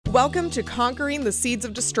Welcome to Conquering the Seeds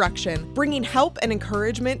of Destruction, bringing help and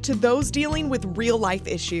encouragement to those dealing with real-life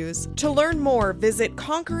issues. To learn more, visit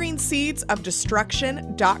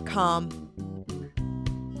conqueringseedsofdestruction.com.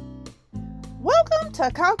 Welcome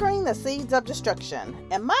to Conquering the Seeds of Destruction,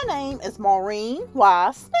 and my name is Maureen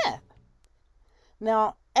Y. Smith.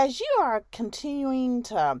 Now, as you are continuing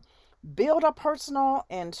to build a personal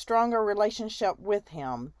and stronger relationship with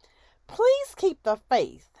Him, please keep the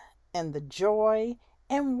faith and the joy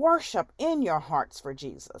and worship in your hearts for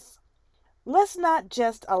Jesus. Let's not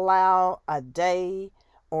just allow a day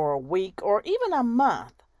or a week or even a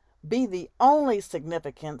month be the only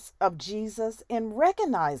significance of Jesus in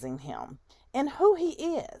recognizing Him and who He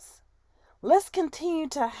is. Let's continue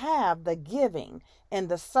to have the giving and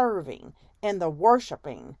the serving and the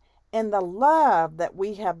worshiping and the love that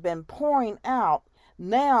we have been pouring out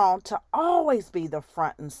now to always be the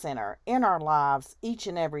front and center in our lives each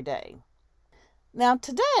and every day. Now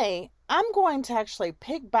today, I'm going to actually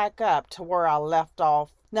pick back up to where I left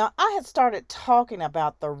off. Now, I had started talking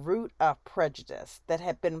about the root of prejudice that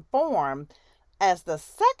had been formed as the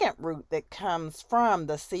second root that comes from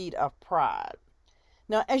the seed of pride.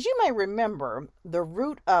 Now, as you may remember, the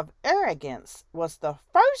root of arrogance was the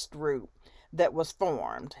first root that was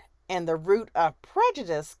formed, and the root of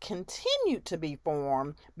prejudice continued to be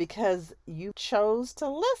formed because you chose to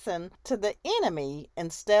listen to the enemy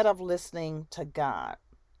instead of listening to God.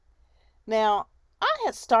 Now, I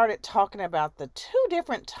had started talking about the two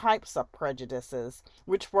different types of prejudices,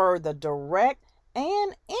 which were the direct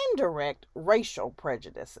and indirect racial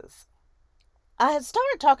prejudices. I had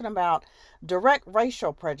started talking about direct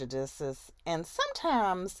racial prejudices and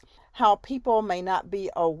sometimes how people may not be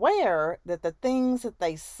aware that the things that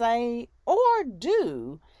they say or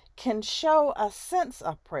do can show a sense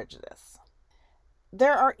of prejudice.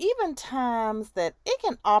 There are even times that it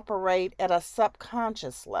can operate at a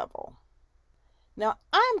subconscious level. Now,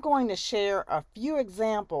 I'm going to share a few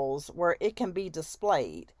examples where it can be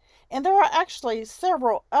displayed. And there are actually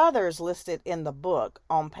several others listed in the book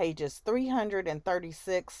on pages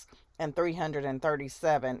 336 and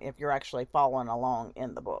 337 if you're actually following along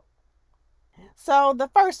in the book. So the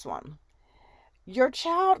first one, your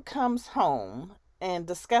child comes home and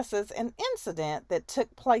discusses an incident that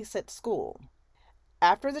took place at school.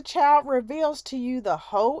 After the child reveals to you the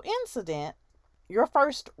whole incident, your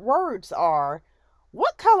first words are,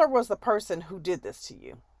 "What color was the person who did this to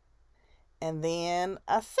you?" And then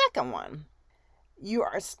a second one. You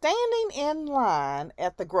are standing in line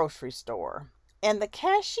at the grocery store, and the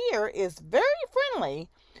cashier is very friendly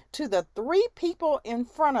to the three people in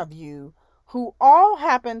front of you who all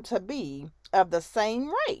happen to be of the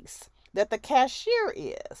same race that the cashier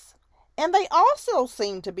is. And they also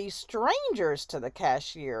seem to be strangers to the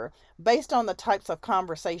cashier based on the types of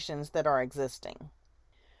conversations that are existing.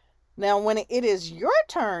 Now, when it is your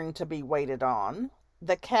turn to be waited on,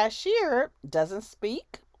 the cashier doesn't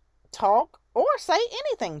speak, talk, or say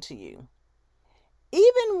anything to you.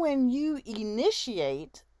 Even when you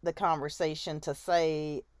initiate the conversation to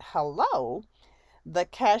say hello, the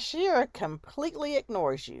cashier completely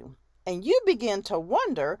ignores you, and you begin to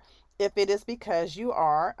wonder if it is because you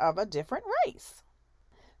are of a different race.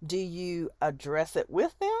 Do you address it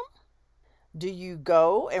with them? Do you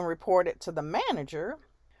go and report it to the manager?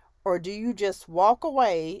 Or do you just walk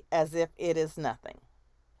away as if it is nothing?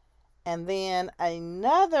 And then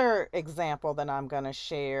another example that I'm going to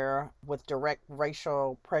share with direct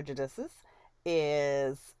racial prejudices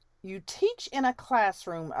is you teach in a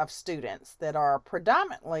classroom of students that are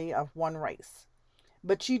predominantly of one race,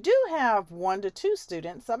 but you do have 1 to 2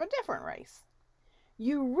 students of a different race.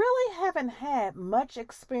 You really haven't had much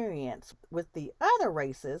experience with the other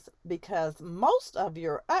races because most of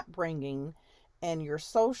your upbringing and your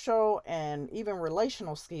social and even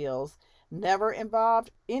relational skills never involved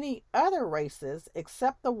any other races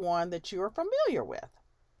except the one that you are familiar with.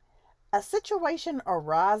 A situation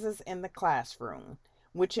arises in the classroom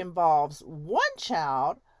which involves one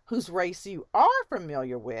child whose race you are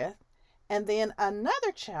familiar with and then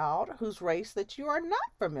another child whose race that you are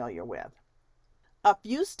not familiar with. A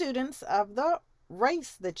few students of the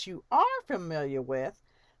race that you are familiar with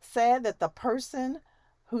said that the person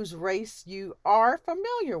whose race you are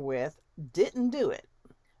familiar with didn't do it,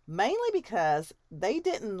 mainly because they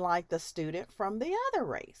didn't like the student from the other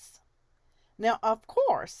race. Now, of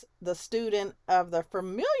course, the student of the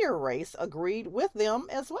familiar race agreed with them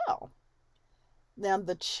as well. Now,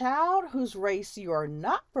 the child whose race you are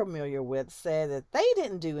not familiar with said that they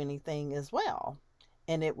didn't do anything as well,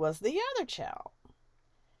 and it was the other child.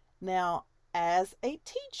 Now, As a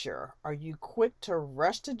teacher, are you quick to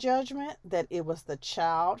rush to judgment that it was the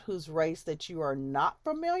child whose race that you are not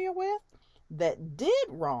familiar with that did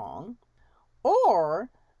wrong? Or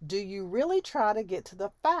do you really try to get to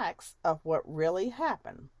the facts of what really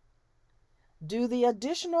happened? Do the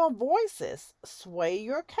additional voices sway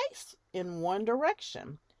your case in one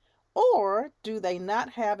direction, or do they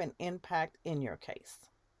not have an impact in your case?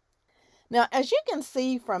 Now, as you can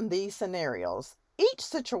see from these scenarios, each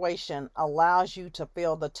situation allows you to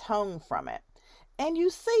feel the tone from it, and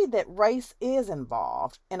you see that race is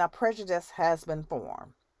involved and a prejudice has been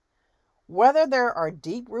formed. Whether there are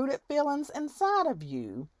deep-rooted feelings inside of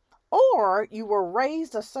you, or you were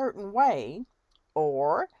raised a certain way,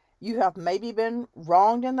 or you have maybe been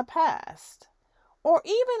wronged in the past, or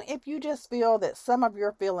even if you just feel that some of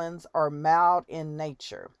your feelings are mild in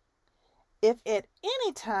nature, if at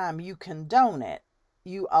any time you condone it,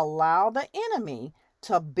 you allow the enemy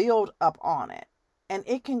to build up on it, and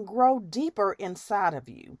it can grow deeper inside of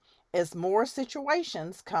you as more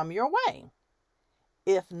situations come your way.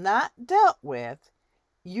 If not dealt with,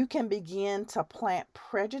 you can begin to plant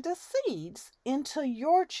prejudice seeds into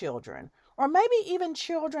your children, or maybe even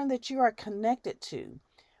children that you are connected to,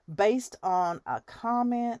 based on a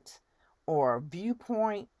comment or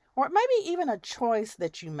viewpoint, or maybe even a choice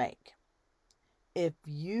that you make. If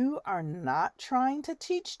you are not trying to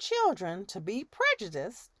teach children to be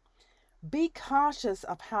prejudiced, be cautious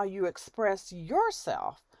of how you express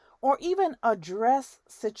yourself or even address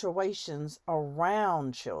situations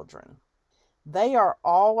around children. They are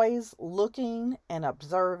always looking and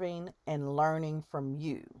observing and learning from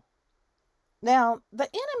you. Now, the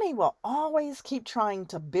enemy will always keep trying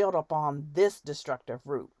to build upon this destructive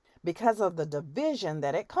root because of the division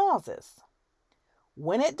that it causes.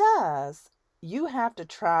 When it does, you have to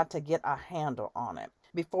try to get a handle on it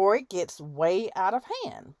before it gets way out of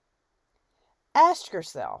hand. Ask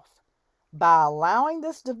yourself, by allowing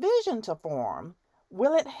this division to form,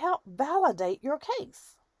 will it help validate your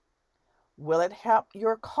case? Will it help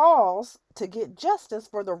your cause to get justice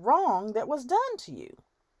for the wrong that was done to you?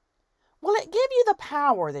 Will it give you the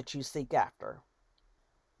power that you seek after?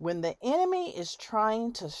 When the enemy is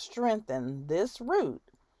trying to strengthen this root,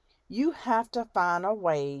 you have to find a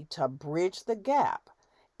way to bridge the gap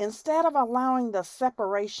instead of allowing the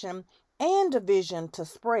separation and division to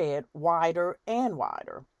spread wider and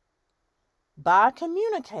wider. By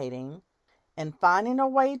communicating and finding a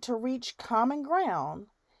way to reach common ground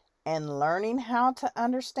and learning how to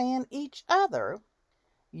understand each other,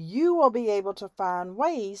 you will be able to find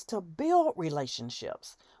ways to build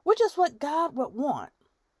relationships, which is what God would want.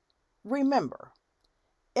 Remember,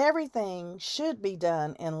 everything should be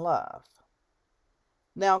done in love.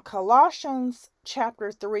 Now, Colossians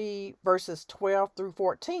chapter 3, verses 12 through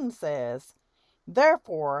 14 says,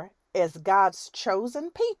 "Therefore, as God's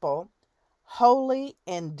chosen people, holy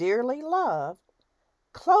and dearly loved,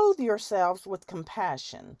 clothe yourselves with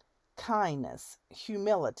compassion, kindness,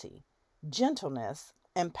 humility, gentleness,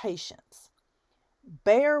 and patience.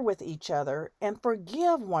 Bear with each other and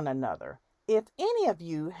forgive one another if any of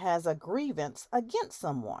you has a grievance against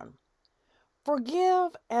someone.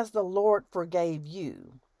 Forgive as the Lord forgave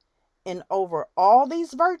you. And over all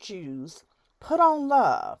these virtues, put on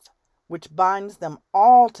love, which binds them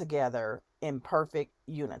all together in perfect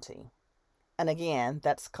unity." And again,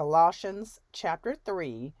 that's Colossians chapter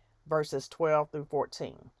 3, verses 12 through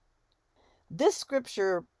 14. This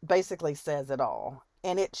scripture basically says it all,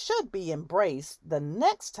 and it should be embraced the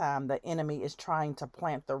next time the enemy is trying to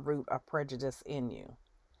plant the root of prejudice in you.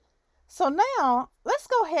 So now, let's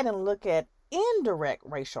go ahead and look at indirect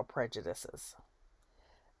racial prejudices.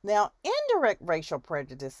 Now, indirect racial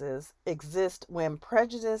prejudices exist when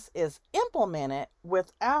prejudice is implemented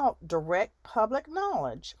without direct public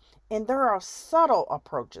knowledge, and there are subtle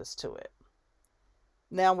approaches to it.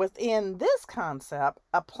 Now, within this concept,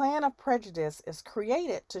 a plan of prejudice is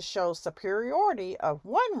created to show superiority of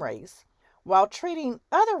one race while treating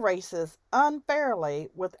other races unfairly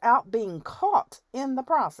without being caught in the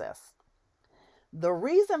process. The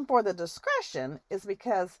reason for the discretion is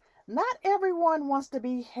because not everyone wants to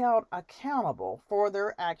be held accountable for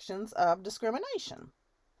their actions of discrimination.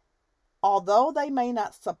 Although they may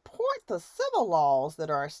not support the civil laws that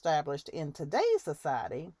are established in today's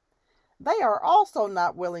society, they are also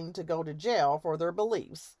not willing to go to jail for their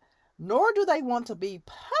beliefs, nor do they want to be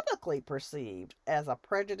publicly perceived as a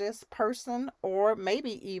prejudiced person or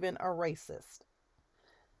maybe even a racist.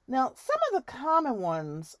 Now, some of the common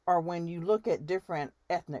ones are when you look at different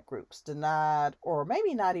ethnic groups denied or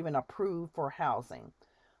maybe not even approved for housing,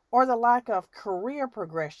 or the lack of career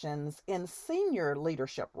progressions in senior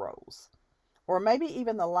leadership roles, or maybe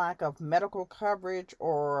even the lack of medical coverage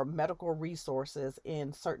or medical resources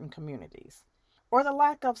in certain communities, or the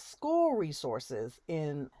lack of school resources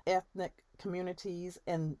in ethnic communities.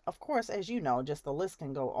 And of course, as you know, just the list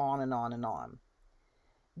can go on and on and on.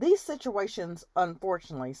 These situations,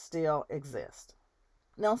 unfortunately, still exist.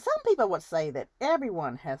 Now, some people would say that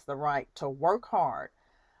everyone has the right to work hard,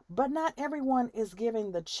 but not everyone is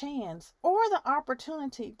given the chance or the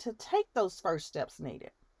opportunity to take those first steps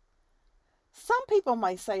needed. Some people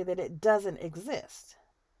may say that it doesn't exist,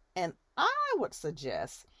 and I would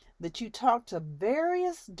suggest that you talk to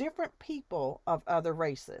various different people of other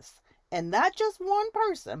races, and not just one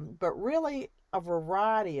person, but really a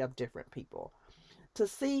variety of different people, to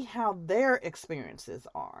see how their experiences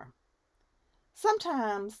are.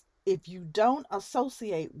 Sometimes, if you don't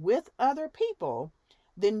associate with other people,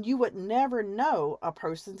 then you would never know a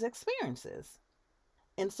person's experiences.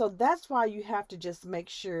 And so that's why you have to just make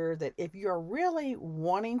sure that if you're really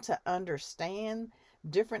wanting to understand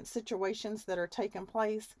different situations that are taking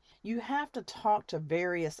place, you have to talk to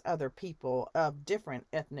various other people of different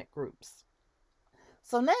ethnic groups.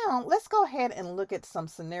 So now let's go ahead and look at some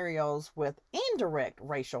scenarios with indirect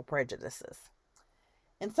racial prejudices.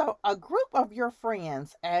 And so a group of your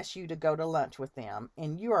friends asks you to go to lunch with them,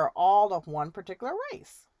 and you are all of one particular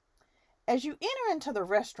race. As you enter into the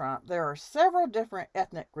restaurant, there are several different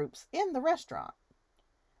ethnic groups in the restaurant.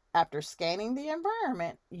 After scanning the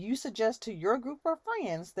environment, you suggest to your group of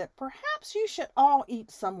friends that perhaps you should all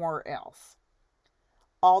eat somewhere else.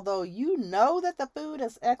 Although you know that the food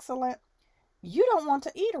is excellent, you don't want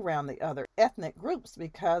to eat around the other ethnic groups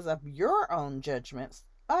because of your own judgments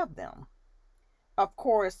of them. Of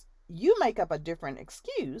course, you make up a different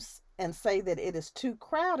excuse and say that it is too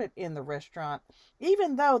crowded in the restaurant,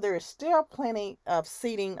 even though there is still plenty of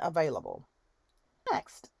seating available.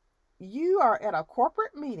 Next, you are at a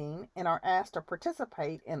corporate meeting and are asked to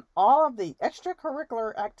participate in all of the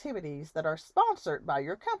extracurricular activities that are sponsored by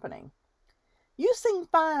your company. You seem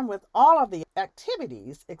fine with all of the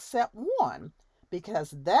activities except one,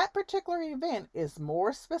 because that particular event is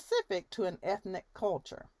more specific to an ethnic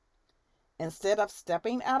culture. Instead of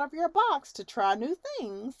stepping out of your box to try new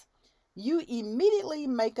things, you immediately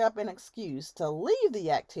make up an excuse to leave the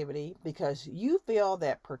activity because you feel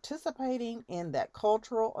that participating in that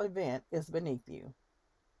cultural event is beneath you.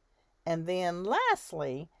 And then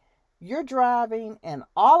lastly, you're driving and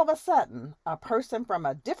all of a sudden a person from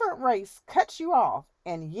a different race cuts you off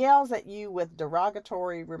and yells at you with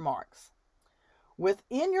derogatory remarks.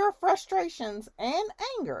 Within your frustrations and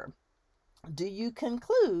anger, do you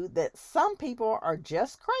conclude that some people are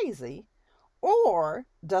just crazy, or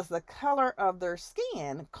does the color of their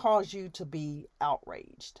skin cause you to be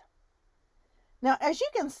outraged? Now, as you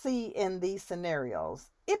can see in these scenarios,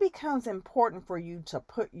 it becomes important for you to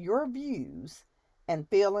put your views and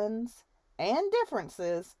feelings and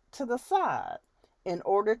differences to the side in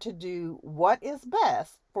order to do what is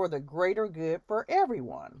best for the greater good for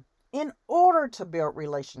everyone, in order to build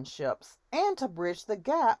relationships and to bridge the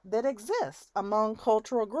gap that exists among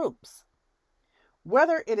cultural groups.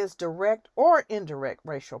 Whether it is direct or indirect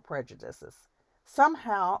racial prejudices,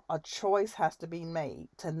 somehow a choice has to be made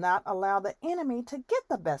to not allow the enemy to get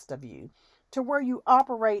the best of you, to where you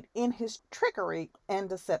operate in his trickery and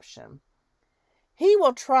deception. He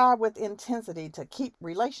will try with intensity to keep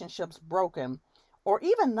relationships broken or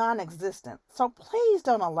even non-existent, so please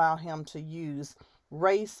don't allow him to use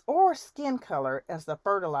race or skin color as the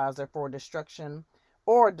fertilizer for destruction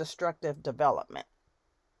or destructive development.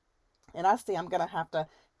 And I see I'm going to have to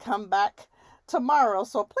come back tomorrow,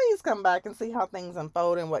 so please come back and see how things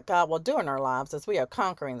unfold and what God will do in our lives as we are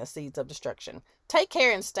conquering the seeds of destruction. Take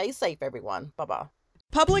care and stay safe, everyone. Bye-bye.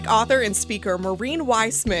 Public author and speaker Maureen Y.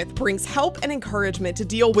 Smith brings help and encouragement to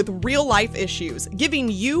deal with real-life issues,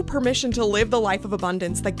 giving you permission to live the life of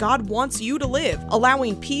abundance that God wants you to live,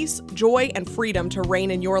 allowing peace, joy, and freedom to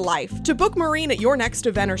reign in your life. To book Maureen at your next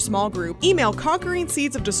event or small group, email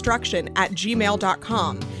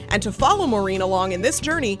conqueringseedsofdestruction@gmail.com. And to follow Maureen along in this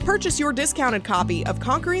journey, purchase your discounted copy of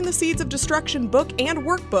Conquering the Seeds of Destruction book and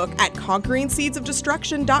workbook at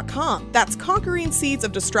conqueringseedsofdestruction.com. That's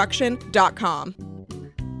conqueringseedsofdestruction.com.